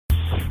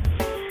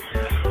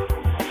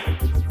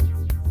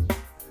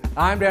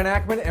I'm Dan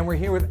Ackerman, and we're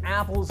here with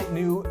Apple's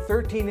new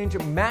 13-inch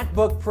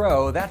MacBook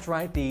Pro. That's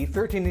right, the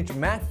 13-inch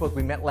MacBook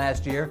we met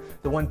last year,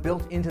 the one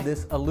built into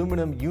this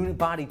aluminum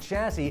unibody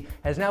chassis,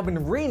 has now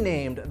been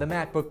renamed the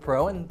MacBook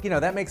Pro. And,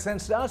 that makes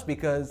sense to us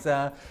because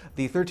the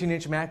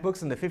 13-inch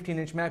MacBooks and the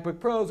 15-inch MacBook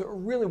Pros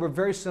really were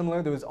very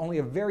similar. There was only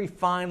a very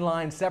fine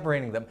line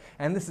separating them.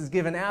 And this has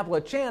given Apple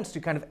a chance to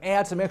kind of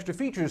add some extra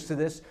features to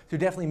this to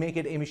definitely make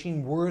it a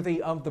machine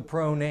worthy of the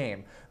Pro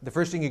name. The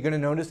first thing you're going to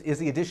notice is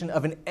the addition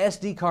of an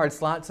SD card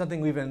slot,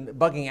 something we've been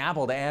bugging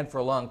Apple to add for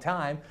a long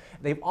time.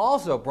 They've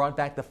also brought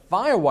back the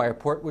FireWire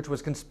port, which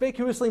was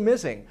conspicuously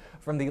missing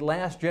from the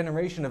last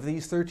generation of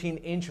these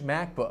 13-inch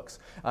MacBooks.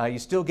 You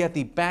still get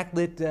the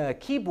backlit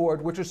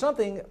keyboard, which was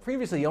something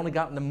previously you only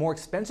got in the more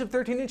expensive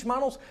 13-inch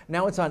models.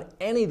 Now it's on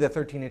any of the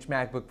 13-inch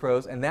MacBook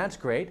Pros, and that's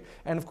great.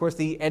 And of course,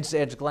 the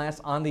edge-to-edge glass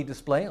on the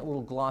display, a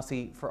little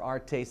glossy for our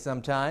taste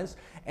sometimes.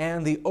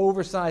 And the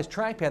oversized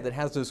trackpad that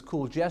has those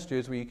cool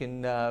gestures where you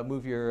can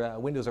move your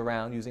windows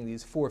around using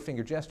these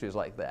 4-finger gestures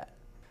like that.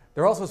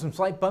 There are also some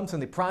slight bumps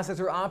in the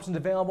processor options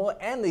available,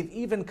 and they've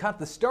even cut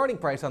the starting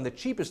price on the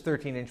cheapest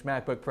 13-inch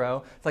MacBook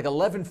Pro. It's like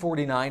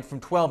 $1149 from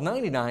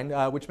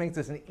 $1299, which makes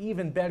this an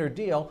even better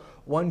deal.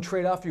 One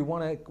trade-off you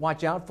want to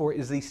watch out for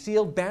is the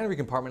sealed battery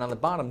compartment on the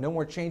bottom. No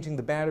more changing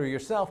the battery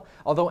yourself,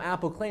 although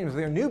Apple claims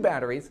their new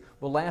batteries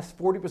will last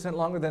 40%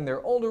 longer than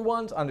their older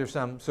ones under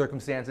some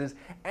circumstances,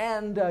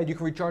 and you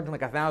can recharge them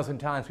like 1,000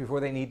 times before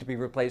they need to be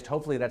replaced.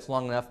 Hopefully that's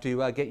long enough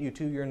to get you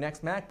to your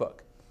next MacBook.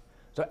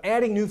 So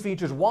adding new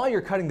features while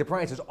you're cutting the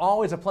price is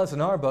always a plus in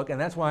our book, and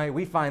that's why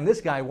we find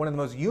this guy one of the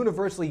most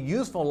universally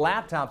useful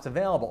laptops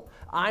available.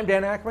 I'm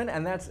Dan Ackerman,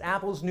 and that's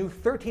Apple's new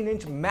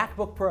 13-inch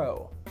MacBook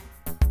Pro.